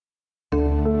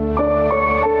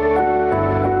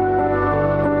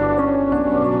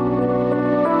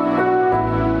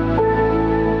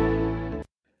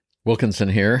Wilkinson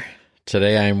here.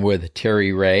 Today I'm with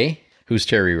Terry Ray. Who's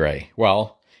Terry Ray?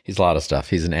 Well, he's a lot of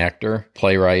stuff. He's an actor,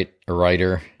 playwright, a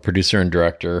writer, producer, and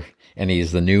director, and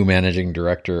he's the new managing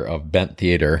director of Bent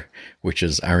Theater, which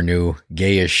is our new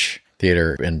gayish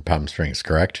theater in Palm Springs,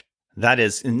 correct? That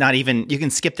is not even, you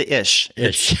can skip the ish.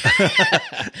 Ish.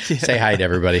 Say hi to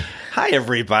everybody. Hi,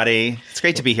 everybody. It's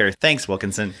great to be here. Thanks,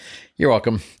 Wilkinson. You're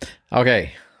welcome.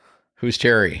 Okay. Who's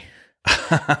Terry?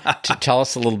 Tell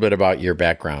us a little bit about your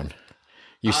background.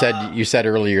 You said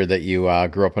earlier that you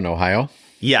grew up in Ohio.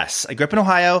 Yes, I grew up in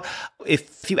Ohio.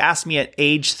 If you asked me at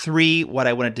age 3 what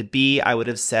I wanted to be, I would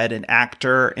have said an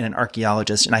actor and an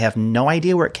archaeologist, and I have no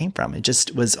idea where it came from. It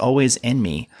just was always in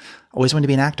me. Always wanted to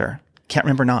be an actor. Can't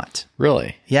remember not.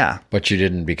 Really? Yeah. But you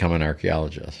didn't become an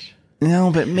archaeologist.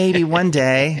 No, but maybe one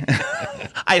day.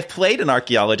 I've played an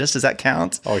archaeologist. Does that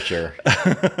count? Oh, sure.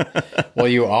 Well,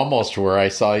 you almost were. I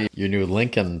saw your new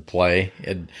Lincoln play.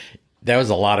 That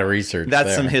was a lot of research.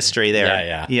 That's some history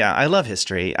there. Yeah. I love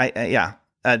history.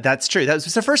 That's true. That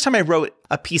was the first time I wrote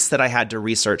a piece that I had to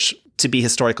research to be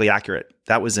historically accurate.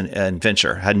 That was an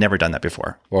adventure. I had never done that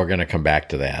before. We're going to come back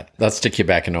to that. Let's stick you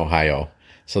back in Ohio.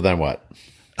 So then what?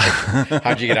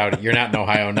 How'd you get out? You're not in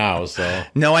Ohio now, so.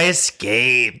 No, I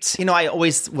escaped. I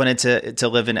always wanted to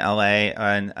live in LA.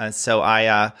 And so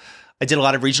I did a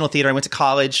lot of regional theater. I went to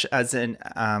college as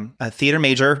a theater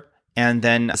major and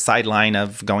then a sideline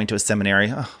of going to a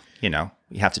seminary. Oh,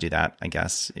 you have to do that, I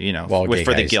guess, well,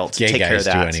 for the guilt. Take care of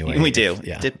that. Anyway. We do.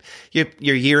 Yeah.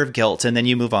 Your year of guilt, and then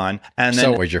you move on. And then,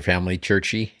 so was your family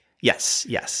churchy?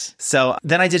 Yes. So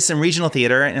then I did some regional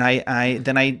theater, and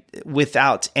I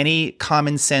without any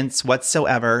common sense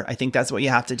whatsoever, I think that's what you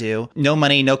have to do. No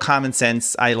money, no common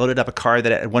sense. I loaded up a car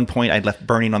that at one point I'd left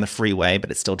burning on the freeway, but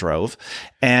it still drove,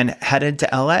 and headed to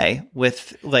LA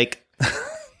with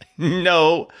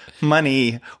no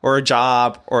money or a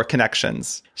job or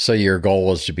connections. So your goal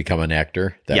was to become an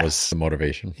actor? That was the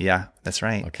motivation? Yeah, that's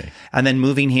right. Okay. And then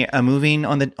moving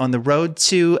on the road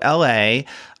to LA,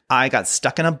 I got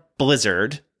stuck in a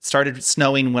blizzard. Started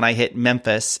snowing when I hit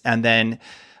Memphis. And then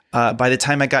by the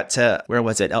time I got to, where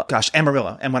was it?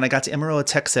 Amarillo. And when I got to Amarillo,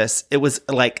 Texas, it was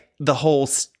like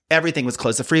everything was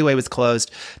closed. The freeway was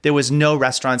closed. There was no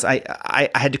restaurants. I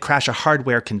had to crash a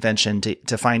hardware convention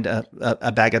to find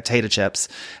a bag of potato chips.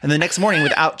 And the next morning,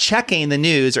 without checking the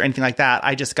news or anything like that,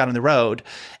 I just got on the road,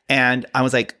 and I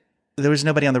was like, there was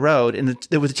nobody on the road, and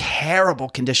there was terrible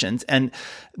conditions. And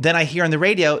then I hear on the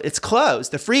radio, it's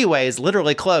closed. The freeway is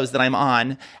literally closed that I'm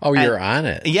on. Oh, you're on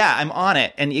it. Yeah, I'm on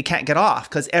it, and you can't get off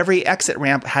because every exit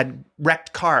ramp had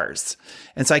wrecked cars.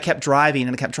 And so I kept driving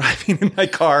in my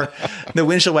car. The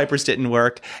windshield wipers didn't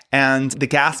work, and the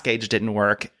gas gauge didn't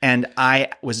work. And I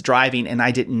was driving, and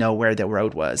I didn't know where the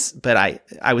road was. But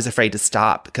I was afraid to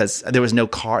stop because there was no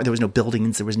car, there was no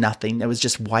buildings, there was nothing. It was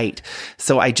just white.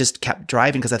 So I just kept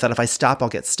driving because I thought if I stop, I'll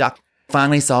get stuck.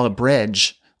 Finally saw a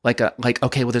bridge.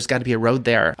 Okay, well, there's got to be a road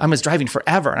there. I was driving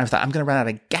forever, and I thought, I'm going to run out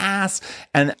of gas.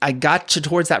 And I got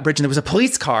towards that bridge, and there was a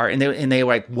police car, and they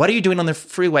were like, what are you doing on the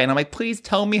freeway? And I'm like, please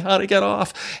tell me how to get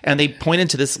off. And they pointed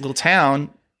to this little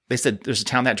town. They said, there's a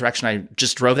town that direction. I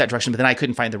just drove that direction, but then I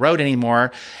couldn't find the road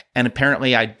anymore. And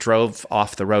apparently I drove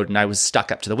off the road, and I was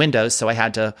stuck up to the windows, so I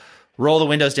had to roll the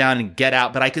windows down and get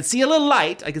out. But I could see a little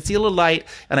light.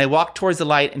 And I walked towards the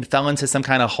light and fell into some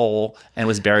kind of hole and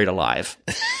was buried alive.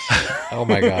 Oh,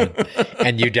 my God.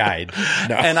 And you died.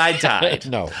 No. And I died.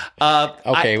 No.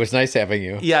 Okay, it was nice having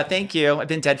you. Yeah, thank you. I've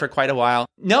been dead for quite a while.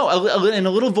 No, and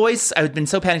a little voice, I had been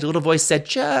so panicked, a little voice said,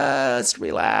 just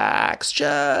relax,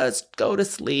 just go to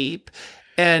sleep.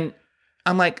 And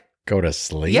I'm like, go to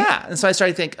sleep? Yeah. And so I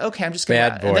started to think, okay, I'm just going to...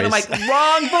 Bad voice. And then I'm like,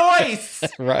 wrong voice.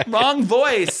 Right. Wrong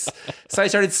voice. So I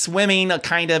started swimming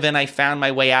kind of, and I found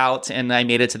my way out, and I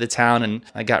made it to the town, and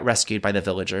I got rescued by the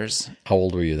villagers. How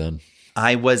old were you then?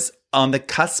 I was on the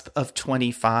cusp of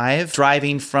 25.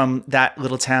 Driving from that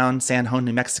little town, San Juan,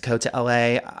 New Mexico, to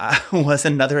LA was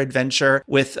another adventure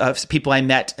with people I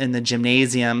met in the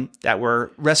gymnasium that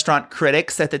were restaurant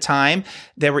critics at the time.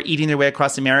 They were eating their way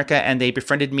across America, and they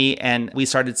befriended me, and we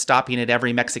started stopping at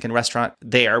every Mexican restaurant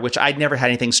there, which I'd never had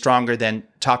anything stronger than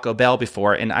Taco Bell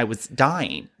before, and I was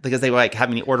dying because they were like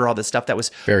having me order all this stuff that was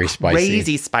very spicy.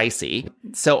 Crazy spicy.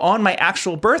 So on my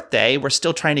actual birthday, we're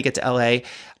still trying to get to LA.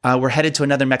 We're headed to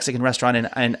another Mexican restaurant,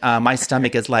 and my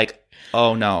stomach is like,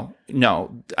 oh, no,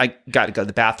 I got to go to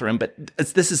the bathroom. But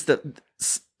this is the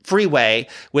freeway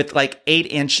with like 8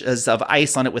 inches of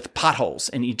ice on it with potholes,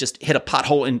 and you just hit a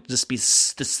pothole and just be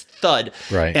this thud.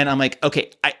 Right. And I'm like,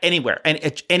 okay, anywhere,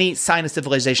 and any sign of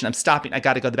civilization, I'm stopping. I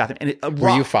got to go to the bathroom. And were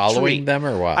you following them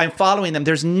or what? I'm following them.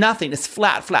 There's nothing. It's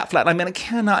flat. I mean, I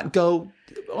cannot go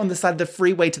on the side of the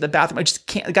freeway to the bathroom. I just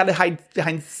can't. I got to hide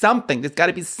behind something. There's got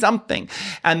to be something.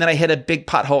 And then I hit a big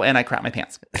pothole and I crapped my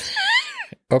pants.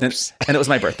 Oops. And it was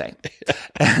my birthday.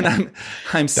 And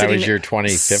I'm sitting. That was your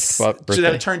 25th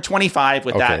birthday? I turned 25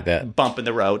 with that bump in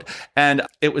the road. And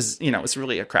it was, it was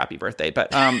really a crappy birthday.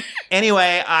 But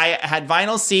anyway, I had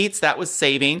vinyl seats. That was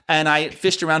saving. And I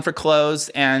fished around for clothes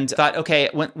and thought, okay,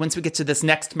 once we get to this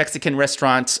next Mexican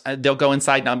restaurant, they'll go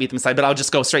inside and I'll meet them inside. But I'll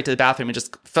just go straight to the bathroom and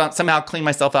just somehow clean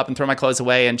myself up and throw my clothes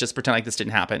away and just pretend like this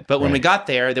didn't happen. But when we got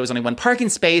there was only one parking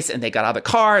space and they got out of the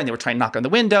car and they were trying to knock on the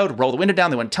window, to roll the window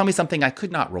down. They wanted to tell me something. I could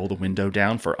not roll the window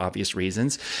down for obvious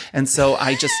reasons. And so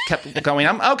I just kept going,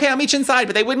 I'll meet you inside,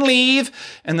 but they wouldn't leave.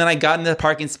 And then I got in the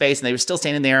parking space and they were still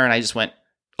standing there. And I just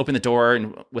opened the door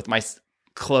and with my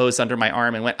clothes under my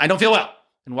arm and went, I don't feel well.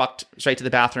 And walked straight to the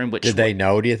bathroom. Did they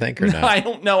know, do you think, or not? I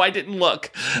don't know. I didn't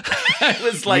look. I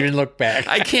was like... You didn't look back.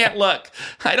 I can't look.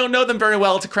 I don't know them very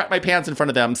well to crap my pants in front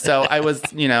of them. So I was,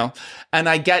 and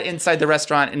I get inside the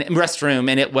restaurant and restroom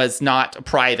and it was not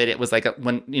private. It was like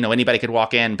when anybody could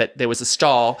walk in, but there was a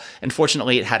stall. And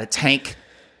fortunately, it had a tank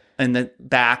in the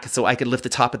back. So I could lift the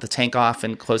top of the tank off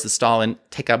and close the stall and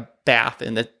take a bath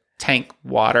in the tank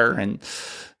water. And...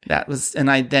 that was, and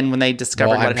then when they discovered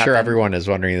what I'm happened. sure everyone is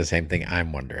wondering the same thing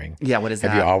I'm wondering. Yeah, what is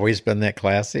that? Have you always been that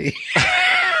classy?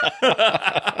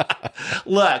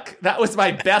 Look, that was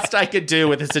my best I could do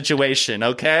with the situation,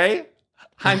 okay?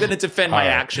 I'm going to defend my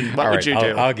action. What would you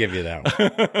do? I'll give you that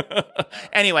one.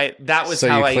 Anyway, that was so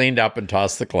how you cleaned up and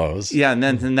tossed the clothes. Yeah, and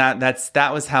then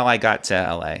that was how I got to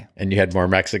LA. And you had more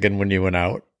Mexican when you went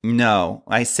out? No,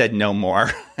 I said no more.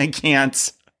 I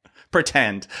can't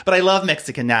pretend, but I love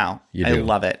Mexican now. You do. I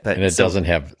love it, but and it doesn't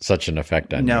have such an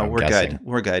effect on you. No, I'm we're guessing. good.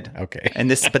 We're good. Okay.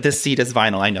 And this seat is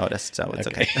vinyl. I noticed, so it's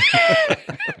okay.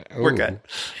 We're good.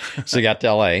 So you got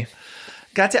to LA.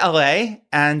 Got to LA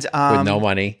and with no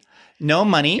money. No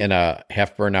money. In a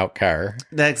half burnt out car.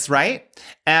 That's right.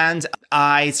 And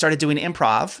I started doing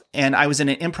improv, and I was in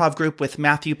an improv group with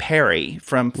Matthew Perry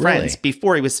from Friends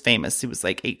before he was famous. He was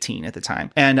like 18 at the time.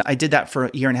 And I did that for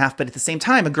a year and a half. But at the same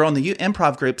time, a girl in the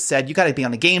improv group said, you got to be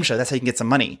on a game show. That's how you can get some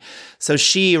money. So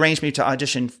she arranged me to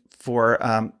audition for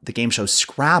the game show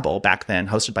Scrabble back then,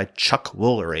 hosted by Chuck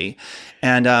Woolery.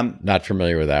 And not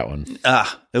familiar with that one.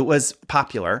 It was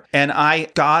popular. And I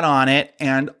got on it,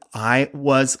 and I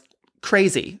was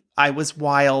crazy. I was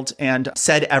wild and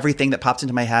said everything that popped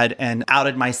into my head and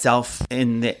outed myself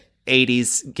in the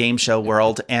 80s game show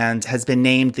world, and has been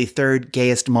named the third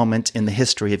gayest moment in the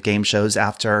history of game shows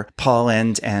after Paul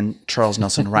End and Charles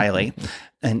Nelson Riley.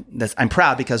 And I'm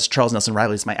proud because Charles Nelson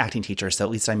Riley is my acting teacher, so at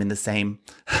least I'm in the same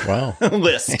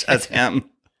list as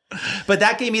him. But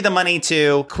that gave me the money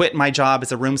to quit my job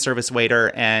as a room service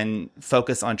waiter and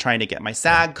focus on trying to get my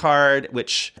SAG card,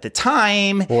 which at the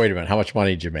time... Wait a minute. How much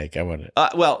money did you make? I want to...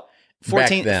 Well,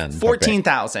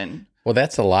 14,000. Well,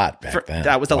 that's a lot back then.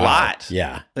 That was a lot.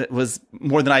 Yeah. It was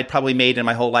more than I'd probably made in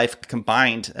my whole life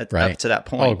combined up to that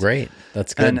point. Oh, great.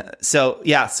 That's good. And so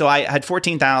I had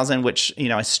 14,000, which,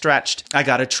 I stretched. I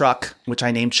got a truck, which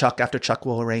I named Chuck after Chuck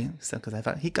Woolery. So, because I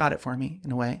thought he got it for me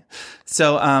in a way.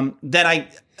 So then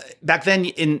back then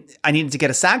I needed to get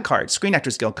a SAG card, Screen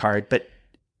Actors Guild card, but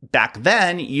back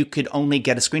then, you could only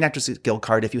get a Screen Actors Guild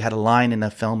card if you had a line in a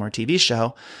film or TV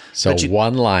show. So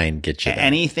one line gets you there.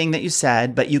 Anything that you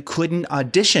said, but you couldn't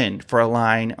audition for a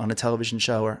line on a television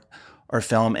show or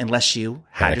film unless you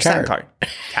had your SAG card.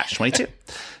 Catch-22.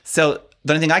 So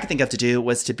the only thing I could think of to do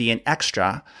was to be an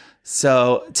extra.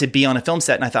 So to be on a film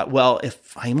set. And I thought, well,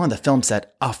 if I'm on the film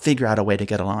set, I'll figure out a way to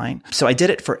get a line. So I did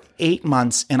it for 8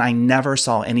 months and I never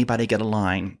saw anybody get a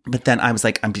line. But then I was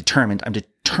like, I'm determined.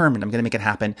 I'm going to make it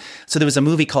happen. So there was a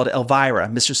movie called Elvira,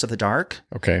 Mistress of the Dark.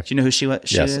 Okay. Do you know who she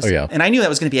is? Yes. Oh, yeah. And I knew that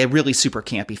was going to be a really super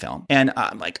campy film. And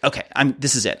I'm like, okay,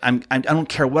 this is it. I don't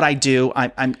care what I do.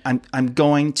 I'm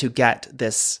going to get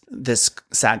this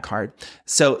SAG card.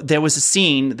 So there was a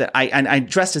scene that I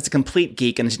dressed as a complete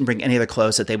geek and I didn't bring any other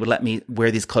clothes that they would let me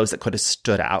wear these clothes that could have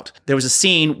stood out. There was a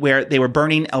scene where they were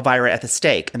burning Elvira at the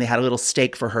stake and they had a little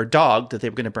stake for her dog that they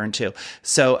were going to burn too.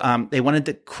 So they wanted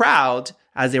the crowd,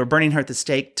 as they were burning her at the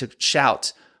stake, to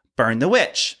shout, "Burn the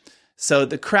witch." So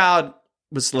the crowd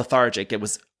was lethargic. It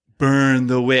was, "Burn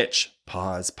the witch."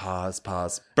 Pause, pause,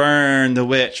 pause. Burn the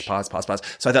witch. Pause, pause, pause.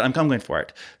 So I thought, I'm going for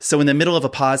it. So in the middle of a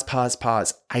pause, pause,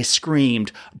 pause, I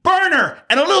screamed, "Burn her!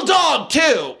 And a little dog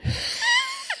too!"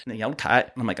 And they yelled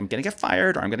cut. And I'm like, I'm going to get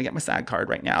fired or I'm going to get my SAG card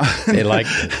right now. They liked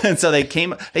it. And so they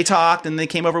talked and they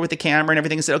came over with the camera and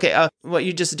everything and said, okay, what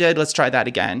you just did, let's try that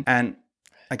again. And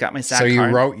I got my SAG card. So you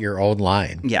wrote your own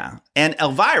line. Yeah. And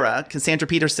Elvira, Cassandra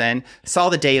Peterson, saw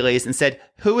the dailies and said,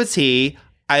 who is he?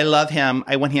 I love him.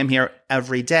 I want him here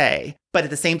every day. But at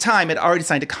the same time, I'd already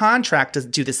signed a contract to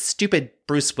do this stupid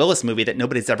Bruce Willis movie that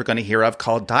nobody's ever going to hear of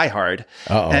called Die Hard.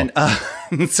 And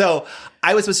so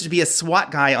I was supposed to be a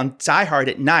SWAT guy on Die Hard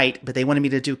at night, but they wanted me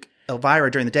to do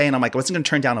Elvira during the day. And I'm like, I wasn't going to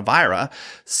turn down Elvira.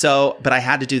 So, but I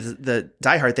had to do the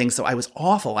Die Hard thing. So I was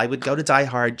awful. I would go to Die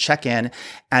Hard, check in,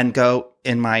 and go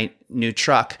in my new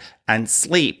truck and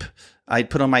sleep. I'd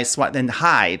put on my SWAT, then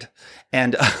hide.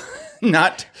 And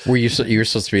not... Were you were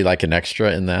supposed to be like an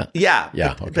extra in that? Yeah.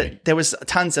 Yeah. But there was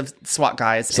tons of SWAT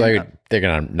guys. So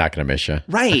they're not gonna miss you.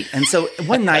 Right. And so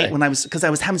one night when I was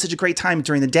having such a great time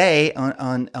during the day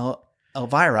on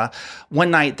Elvira,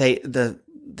 one night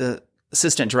the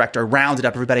assistant director rounded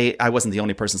up everybody. I wasn't the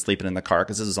only person sleeping in the car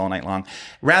because this was all night long.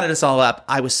 Rounded us all up.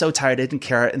 I was so tired. I didn't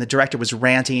care. And the director was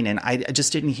ranting and I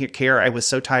just didn't care. I was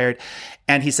so tired.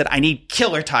 And he said, I need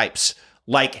killer types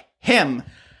like him,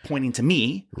 pointing to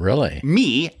me. Really?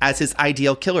 Me as his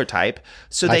ideal killer type.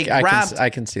 So they grabbed... I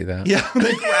can see that. Yeah,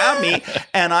 they grabbed me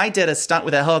and I did a stunt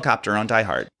with a helicopter on Die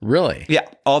Hard. Really? Yeah,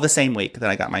 all the same week that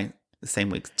I got my... The same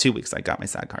week, 2 weeks, I got my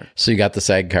SAG card. So you got the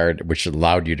SAG card, which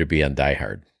allowed you to be on Die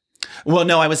Hard. Well,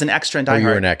 no, I was an extra in Die Hard. You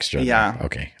were an extra. Yeah.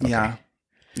 Okay. Yeah.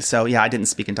 So yeah, I didn't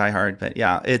speak in Die Hard, but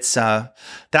yeah, it's that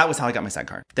was how I got my SAG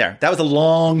card. There, that was a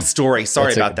long story.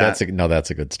 Sorry about that. That's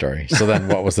a good story. So then,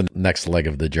 what was the next leg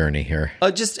of the journey here?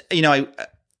 Just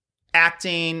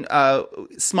acting,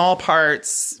 small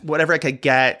parts, whatever I could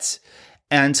get,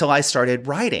 until I started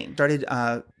writing,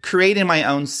 creating my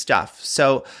own stuff.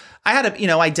 So I had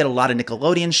I did a lot of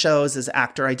Nickelodeon shows as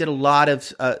actor. I did a lot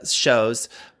of shows,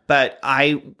 but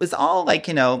I was all like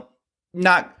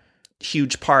not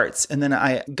huge parts. And then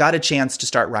I got a chance to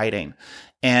start writing.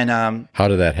 And how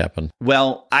did that happen?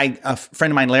 Well, a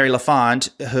friend of mine, Larry LaFond,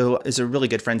 who is a really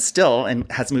good friend still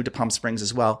and has moved to Palm Springs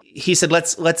as well. He said,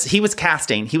 he was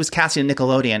casting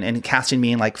Nickelodeon and casting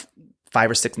me in like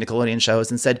 5 or 6 Nickelodeon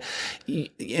shows and said,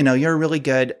 you're a really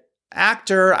good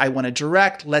actor. I want to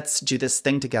direct. Let's do this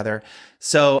thing together.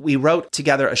 So we wrote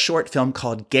together a short film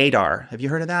called Gaydar. Have you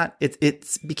heard of that?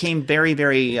 It became very,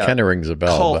 very kind of rings a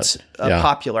bell, cult,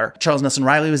 popular. Charles Nelson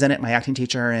Riley was in it, my acting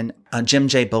teacher, and Jim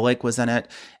J. Bullock was in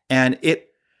it. And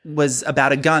it was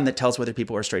about a gun that tells whether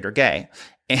people are straight or gay.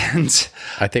 And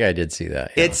I think I did see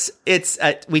that. Yeah. It's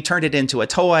we turned it into a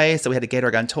toy. So we had a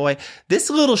Gaydar gun toy. This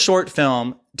little short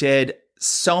film did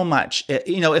so much.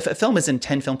 If a film is in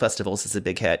 10 film festivals, it's a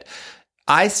big hit.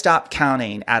 I stopped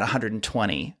counting at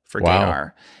 120 for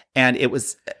Gaydar. And it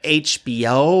was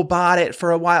HBO bought it for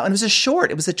a while. And it was a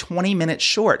short. It was a 20-minute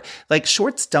short. Like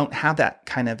shorts don't have that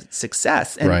kind of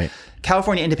success. And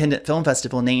California Independent Film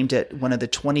Festival named it one of the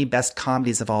 20 best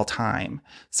comedies of all time.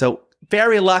 So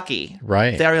very lucky.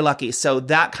 Right. Very lucky. So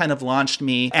that kind of launched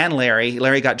me and Larry.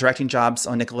 Larry got directing jobs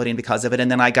on Nickelodeon because of it. And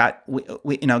then I got,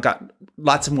 got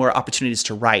lots of more opportunities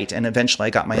to write. And eventually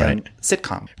I got my own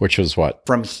sitcom. Which was what?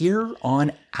 From Here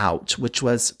On Out, which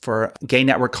was for a gay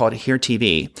network called Here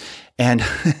TV. And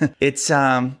it's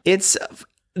kind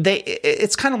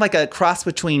of like a cross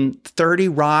between 30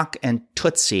 Rock and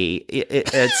Tootsie.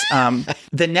 It's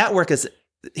the network is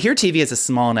Here TV is a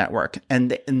small network,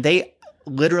 and they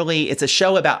literally, it's a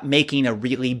show about making a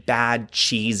really bad,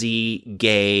 cheesy,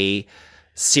 gay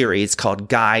series called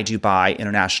Guy Dubai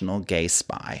International Gay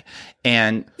Spy.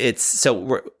 And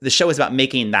the show is about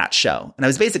making that show. And I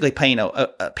was basically playing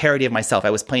a parody of myself. I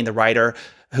was playing the writer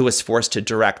who was forced to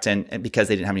direct and because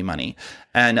they didn't have any money.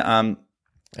 And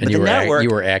you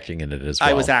were acting in it as well.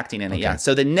 I was acting in it, yeah.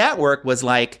 So the network was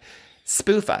like,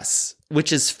 spoof us,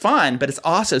 which is fun, but it's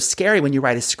also scary when you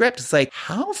write a script. It's like,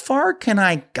 how far can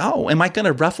I go? Am I going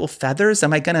to ruffle feathers?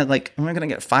 Am I going to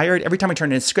get fired every time I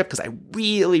turn in a script? Because I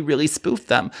really, really spoofed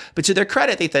them. But to their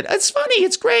credit, they said, it's funny.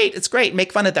 It's great. It's great.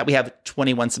 Make fun of that. We have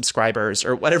 21 subscribers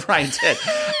or whatever I did.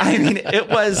 I mean, it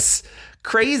was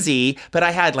crazy, but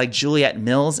I had like Juliette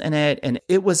Mills in it. And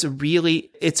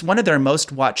it's one of their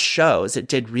most watched shows. It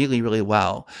did really, really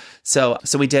well. So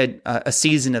we did a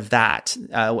season of that.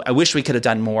 I wish we could have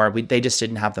done more. They just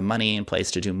didn't have the money in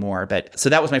place to do more. So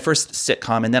that was my first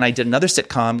sitcom. And then I did another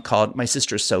sitcom called My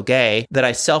Sister's So Gay that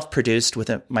I self-produced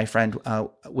with my friend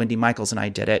Wendy Michaels, and I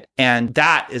did it. And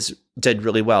that did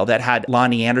really well. That had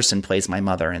Lonnie Anderson plays my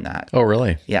mother in that. Oh,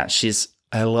 really? Yeah,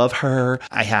 I love her.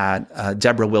 I had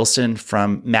Deborah Wilson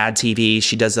from Mad TV.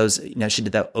 She does those, she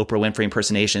did the Oprah Winfrey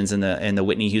impersonations and the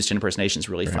Whitney Houston impersonations,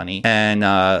 really funny. And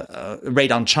Ray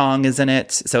Dong Chong is in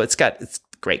it. So it's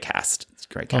great cast. It's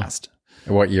a great cast.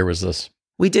 And what year was this?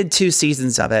 We did 2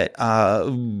 seasons of it.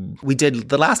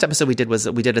 The last episode we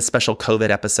did a special COVID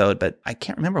episode, but I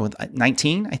can't remember.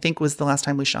 19, I think, was the last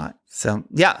time we shot. So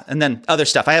yeah. And then other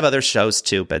stuff. I have other shows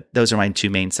too, but those are my 2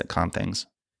 main sitcom things.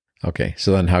 Okay.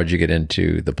 So then how'd you get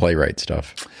into the playwright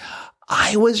stuff?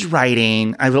 I was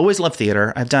writing. I've always loved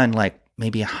theater. I've done like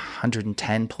maybe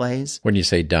 110 plays. When you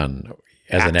say done,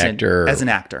 as an Acted actor? As an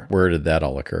actor. Where did that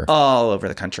all occur? All over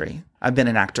the country. I've been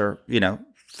an actor,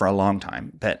 for a long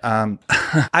time. But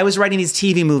I was writing these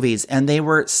TV movies and they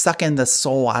were sucking the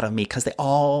soul out of me because they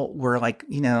all were like,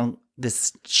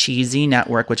 this cheesy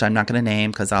network, which I'm not going to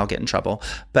name because I'll get in trouble.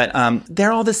 But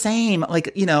they're all the same.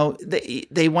 Like,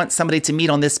 they want somebody to meet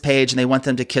on this page and they want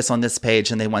them to kiss on this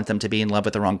page and they want them to be in love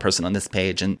with the wrong person on this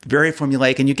page, and very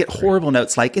formulaic. And you get horrible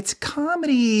notes like, it's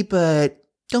comedy, but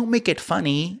don't make it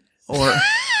funny. Or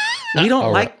we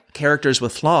don't like characters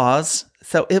with flaws.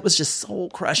 So it was just soul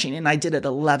crushing. And I did it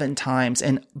 11 times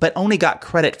but only got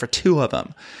credit for 2 of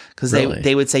them. Because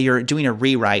they would say you're doing a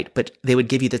rewrite, but they would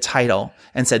give you the title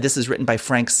and said, this is written by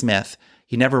Frank Smith.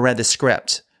 You never read the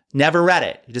script. Never read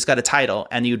it. You just got a title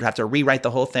and you'd have to rewrite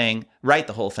the whole thing, write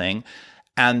the whole thing.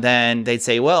 And then they'd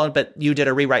say, well, but you did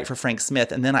a rewrite for Frank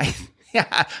Smith. And then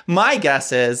my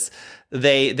guess is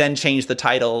they then changed the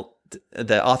title,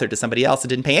 the author, to somebody else and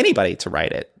didn't pay anybody to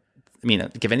write it.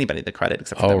 Give anybody the credit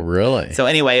except for them. Oh, really? So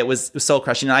anyway, it was soul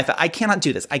crushing. And I thought, I cannot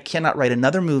do this. I cannot write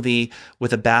another movie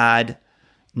with a bad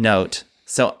note.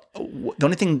 So the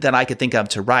only thing that I could think of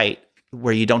to write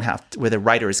where the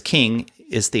writer is king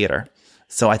is theater.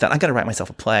 So I thought, I got to write myself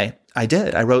a play. I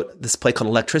did. I wrote this play called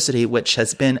Electricity, which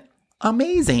has been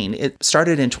amazing. It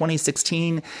started in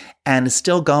 2016 and is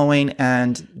still going.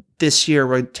 And this year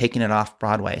we're taking it off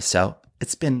Broadway. So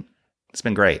it's been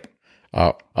great.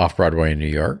 Off Broadway in New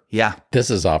York? Yeah. This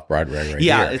is off Broadway here.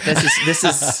 Yeah, this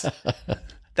is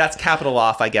that's capital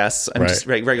off, I guess. I'm just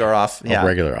regular off. Yeah.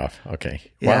 Regular off. Okay.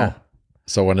 Yeah. Wow.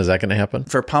 So when is that going to happen?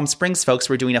 For Palm Springs folks,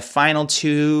 we're doing a final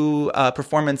 2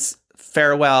 performance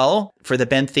farewell for the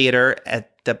Ben Theater at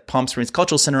the Palm Springs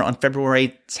Cultural Center on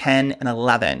February 10 and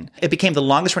 11. It became the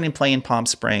longest running play in Palm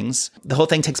Springs. The whole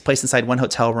thing takes place inside one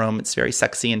hotel room. It's very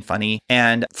sexy and funny.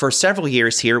 And for several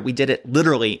years here, we did it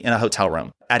literally in a hotel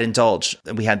room at Indulge.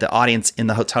 We had the audience in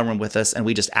the hotel room with us and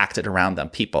we just acted around them,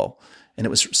 people. And it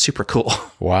was super cool.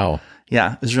 Wow.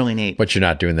 Yeah, it was really neat. But you're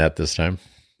not doing that this time?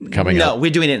 Coming up? No,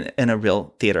 we're doing it in a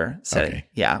real theater setting. Okay.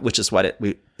 Yeah, which is what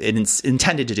it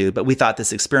intended to do. But we thought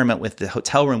this experiment with the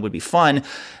hotel room would be fun.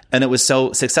 And it was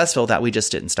so successful that we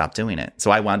just didn't stop doing it.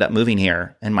 So I wound up moving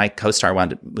here and my co-star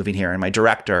wound up moving here and my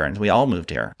director, and we all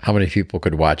moved here. How many people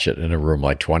could watch it in a room?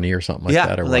 Like 20 or something like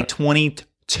that? Or like what?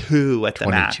 22 at the 22.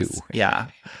 max. Yeah.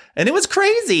 And it was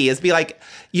crazy. It'd be like,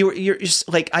 you're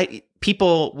just like,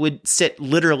 people would sit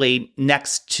literally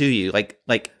next to you,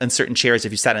 like in certain chairs.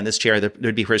 If you sat in this chair,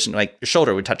 there'd be a person, like your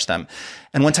shoulder would touch them.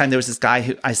 And one time there was this guy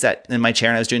who I sat in my chair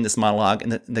and I was doing this monologue,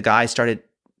 and the guy started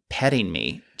petting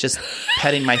me, just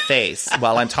petting my face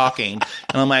while I'm talking.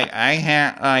 And I'm like, I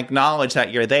can't acknowledge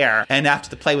that you're there. And after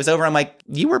the play was over, I'm like,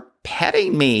 you were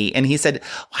petting me. And he said,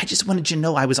 I just wanted you to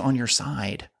know I was on your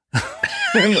side.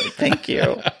 I'm like, thank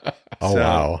you. Oh,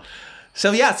 wow.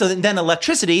 So then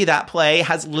Electricity, that play,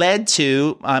 has led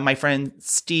to my friend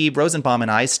Steve Rosenbaum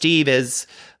and I. Steve is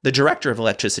the director of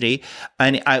Electricity,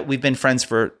 and we've been friends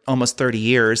for almost 30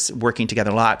 years, working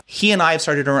together a lot. He and I have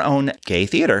started our own gay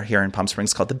theater here in Palm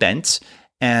Springs called The Bent.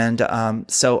 And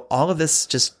so all of this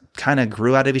just kind of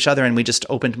grew out of each other, and we just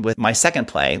opened with my second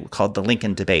play called The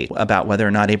Lincoln Debate, about whether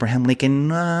or not Abraham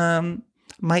Lincoln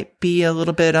might be a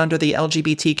little bit under the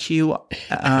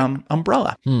LGBTQ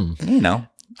umbrella,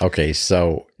 Okay,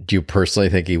 so do you personally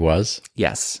think he was?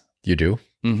 Yes. You do?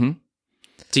 Mm-hmm.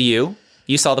 Do you?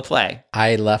 You saw the play.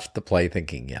 I left the play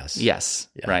thinking yes. Yes,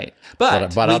 Yeah. right.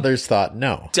 But others thought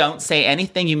no. Don't say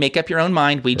anything. You make up your own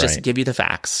mind. We just give you the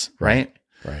facts, right?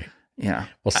 Right. Yeah.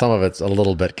 Well, some of it's a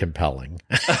little bit compelling.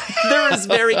 There is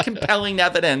very compelling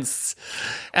evidence.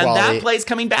 And that play's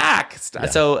coming back. Yeah.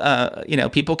 So,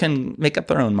 people can make up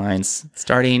their own minds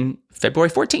starting February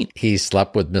 14th. He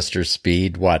slept with Mr.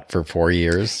 Speed, for 4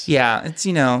 years? Yeah. It's,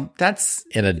 that's...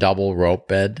 In a double rope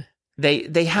bed?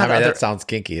 They have that sounds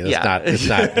kinky. It's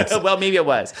not. Well, maybe it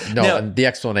was. No, and the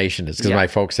explanation is because my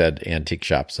folks had antique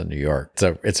shops in New York.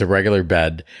 So it's a regular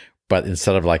bed, but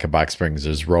instead of like a box springs,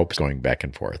 there's ropes going back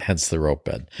and forth, hence the rope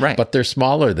bed. Right. But they're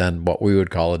smaller than what we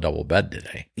would call a double bed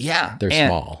today. Yeah. They're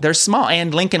small. They're small.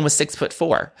 And Lincoln was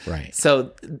 6'4". Right.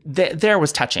 So there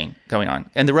was touching going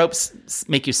on. And the ropes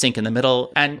make you sink in the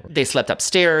middle. And they slept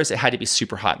upstairs. It had to be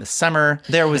super hot in the summer.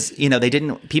 There was,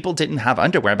 people didn't have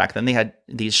underwear back then. They had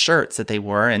these shirts that they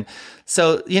wore. And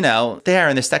so, they're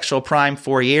in their sexual prime,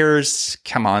 4 years.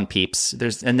 Come on, peeps.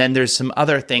 And then there's some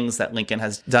other things that Lincoln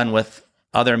has done with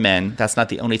other men. That's not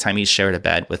the only time he's shared a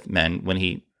bed with men when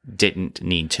he didn't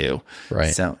need to.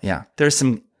 Right. So, yeah, there's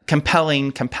some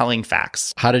compelling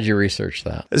facts. How did you research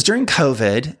that? It was during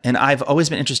COVID, and I've always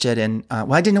been interested in, I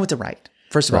didn't know what to write.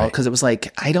 First of all, because it was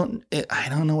like, I don't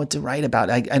know what to write about.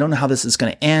 I don't know how this is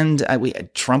going to end.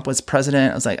 Trump was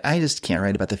president. I was like, I just can't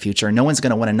write about the future. No one's going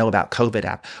to want to know about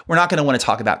COVID. We're not going to want to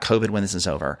talk about COVID when this is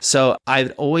over. So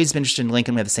I've always been interested in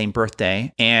Lincoln. We have the same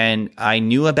birthday. And I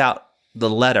knew about the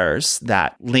letters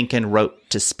that Lincoln wrote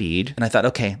to Speed. And I thought,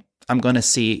 okay, I'm going to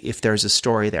see if there's a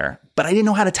story there. But I didn't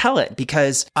know how to tell it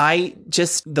because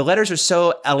the letters are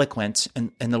so eloquent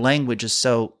and the language is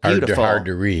so beautiful. Hard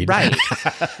to read. Right.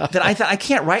 That I thought, I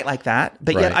can't write like that.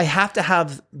 But yet I have to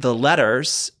have the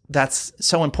letters. That's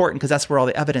so important because that's where all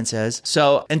the evidence is.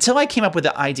 So until I came up with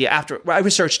the idea I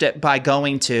researched it by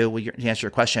going to answer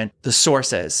your question, the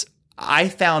sources. I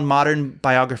found modern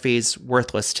biographies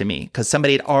worthless to me because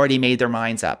somebody had already made their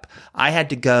minds up. I had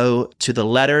to go to the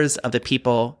letters of the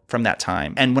people from that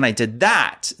time. And when I did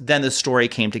that, then the story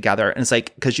came together. And it's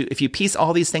like, because if you piece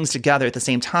all these things together at the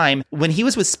same time, when he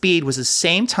was with Speed was the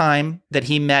same time that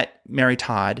he met Mary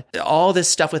Todd. All this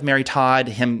stuff with Mary Todd,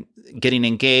 him getting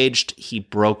engaged, he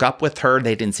broke up with her.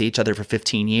 They didn't see each other for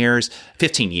 15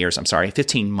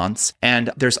 months. And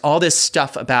there's all this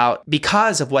stuff about,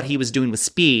 because of what he was doing with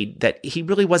Speed, that he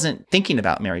really wasn't thinking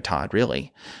about Mary Todd,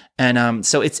 really. And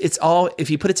so it's all, if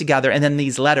you put it together, and then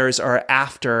these letters are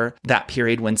after that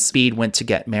period when Speed went to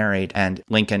get married, and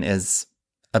Lincoln is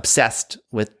obsessed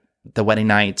with the wedding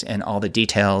night and all the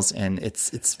details, and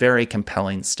it's very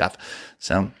compelling stuff.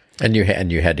 So, and you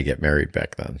had to get married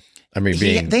back then. I mean,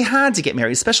 they had to get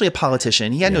married, especially a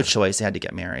politician. He had no choice. They had to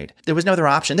get married. There was no other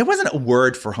option. There wasn't a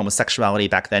word for homosexuality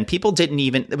back then. People didn't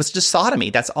even, it was just sodomy.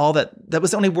 That's all that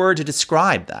was the only word to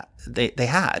describe that they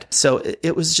had. So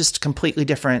it was just a completely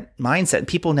different mindset. And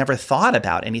people never thought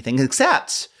about anything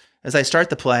except, as I start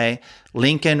the play,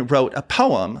 Lincoln wrote a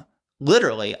poem,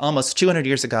 literally almost 200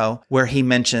 years ago, where he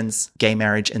mentions gay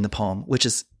marriage in the poem, which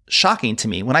is shocking to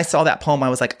me. When I saw that poem, I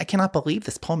was like, I cannot believe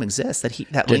this poem exists,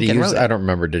 that Lincoln wrote it. I don't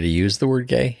remember. Did he use the word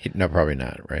gay? No, probably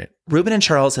not, right? Reuben and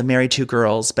Charles have married 2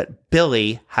 girls, but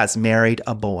Billy has married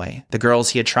a boy. The girls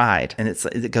he had tried. And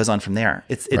it goes on from there.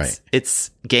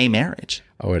 It's gay marriage.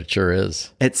 Oh, it sure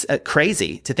is. It's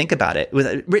crazy to think about it. It was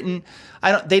written,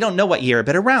 they don't know what year,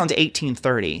 but around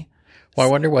 1830. Well, I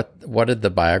wonder what did the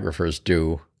biographers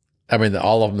do? I mean,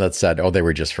 all of them that said, they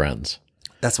were just friends.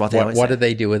 That's what they always say. What did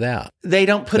they do with that? They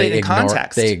don't put it in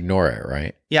context. They ignore it,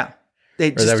 right? Yeah. Or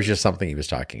that was just something he was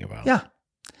talking about. Yeah.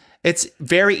 It's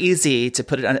very easy to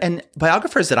put it on. And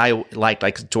biographers that I liked,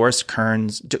 like Doris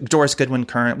Goodwin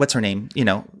Kearns, what's her name?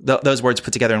 Those words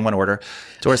put together in one order.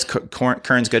 Doris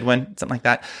Kearns Goodwin, something like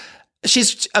that.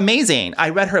 She's amazing. I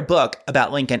read her book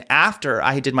about Lincoln after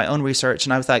I did my own research,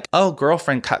 and I was like, oh,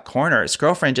 girlfriend cut corners.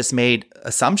 Girlfriend just made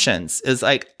assumptions. It's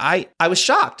like, I was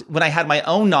shocked when I had my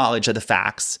own knowledge of the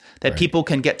facts that people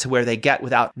can get to where they get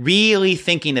without really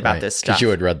thinking about this stuff. Because you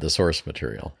had read the source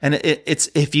material. And it's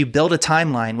if you build a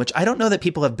timeline, which I don't know that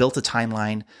people have built a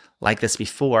timeline like this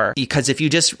before, because if you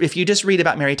just read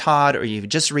about Mary Todd or you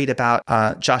just read about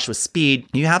Joshua Speed,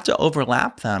 you have to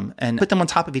overlap them and put them on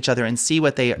top of each other and see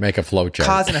what they make a flow chart.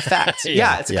 Cause and effect.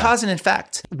 It's a cause and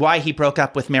effect. Why he broke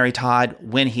up with Mary Todd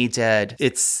when he did.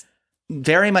 It's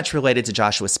very much related to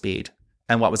Joshua Speed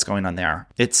and what was going on there.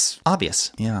 It's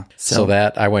obvious. Yeah. So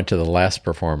that I went to the last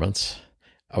performance,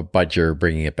 but you're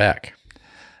bringing it back.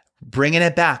 Bringing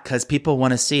it back because people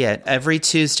want to see it every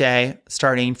Tuesday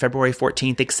starting February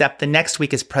 14th, except the next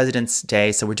week is President's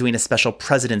Day. So we're doing a special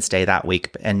President's Day that week,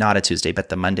 and not a Tuesday, but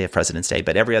the Monday of President's Day,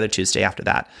 but every other Tuesday after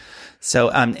that. So,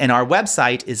 and our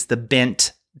website is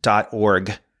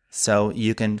thebent.org. So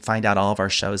you can find out all of our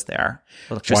shows there.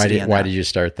 Why did you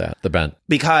start that, the Bent?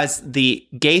 Because the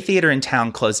gay theater in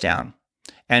town closed down.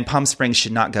 And Palm Springs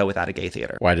should not go without a gay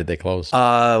theater. Why did they close?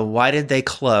 Why did they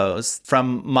close?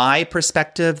 From my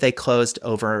perspective, they closed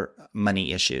over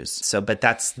money issues. But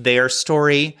that's their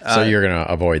story. So you're going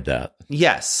to avoid that?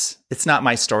 Yes. It's not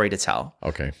my story to tell.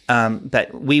 Okay.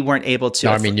 But we weren't able to.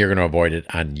 No, I mean, you're going to avoid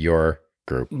it on your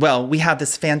group. Well, we have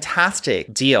this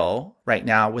fantastic deal right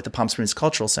now with the Palm Springs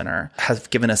Cultural Center, has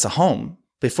given us a home.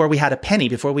 Before we had a penny,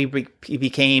 before we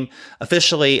became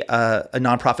officially a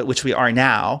nonprofit, which we are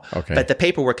now. Okay. But the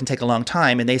paperwork can take a long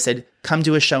time. And they said, come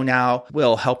do a show now,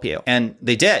 we'll help you. And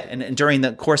they did. And during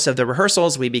the course of the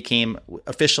rehearsals, we became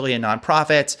officially a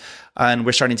nonprofit. And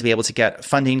we're starting to be able to get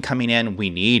funding coming in. We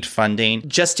need funding.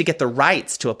 Just to get the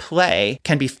rights to a play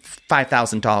can be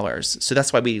 $5,000. So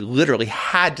that's why we literally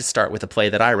had to start with a play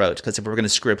that I wrote, because if we were going to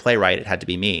screw a playwright, it had to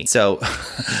be me. So,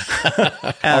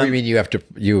 you mean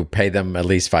you pay them at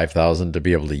least $5,000 to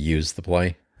be able to use the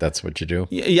play? That's what you do?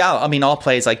 Yeah. I mean, all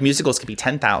plays, like musicals could be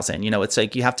 10,000. It's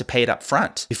like you have to pay it up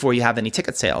front before you have any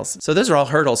ticket sales. So those are all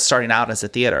hurdles starting out as a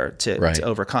theater to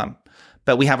overcome.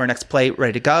 But we have our next play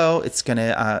ready to go. It's going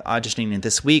to auditioning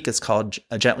this week. It's called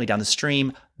Gently Down the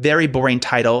Stream. Very boring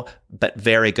title, but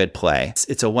very good play.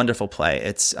 It's a wonderful play.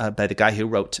 It's by the guy who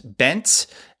wrote Bent.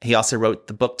 He also wrote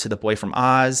the book To the Boy from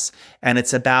Oz. And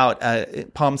it's about,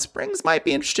 Palm Springs might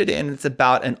be interested in, it's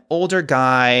about an older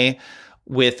guy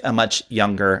with a much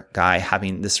younger guy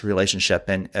having this relationship.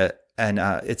 And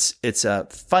it's a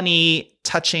funny,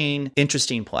 touching,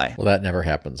 interesting play. Well, that never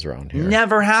happens around here.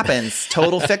 Never happens.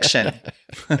 Total fiction.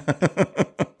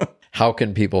 How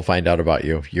can people find out about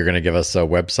you? You're going to give us a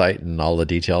website and all the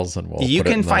details, and you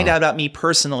can find out about me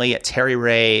personally at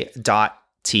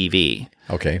terryray.tv.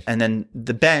 Okay. And then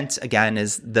the Bent, again,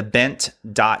 is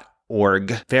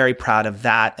thebent.org. Very proud of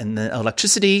that. And the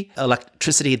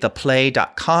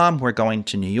electricitytheplay.com. We're going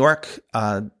to New York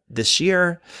this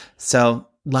year. So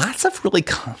lots of really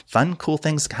fun, cool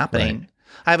things happening. Right.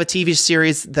 I have a TV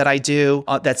series that I do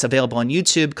that's available on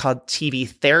YouTube called TV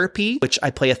Therapy, which I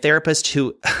play a therapist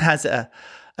who has a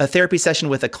therapy session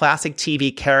with a classic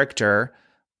TV character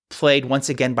played once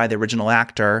again by the original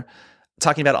actor,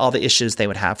 talking about all the issues they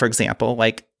would have. For example,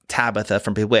 like Tabitha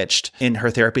from Bewitched. In her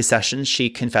therapy session,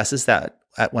 she confesses that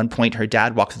at one point her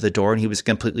dad walked through the door and he was a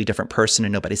completely different person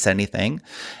and nobody said anything.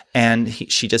 And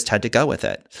she just had to go with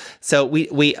it. So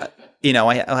we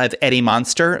I have Eddie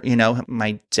Monster.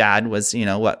 My dad was,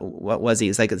 what was he?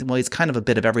 He's like, well, he's kind of a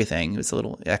bit of everything. He was a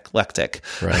little eclectic.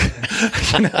 Right.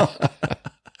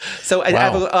 So I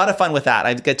have a lot of fun with that.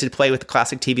 I get to play with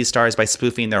classic TV stars by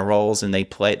spoofing their roles, and they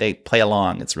play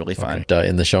along. It's really fun. Okay.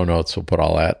 In the show notes, we'll put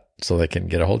all that so they can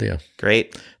get a hold of you.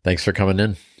 Great. Thanks for coming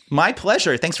in. My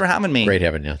pleasure. Thanks for having me. Great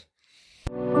having you.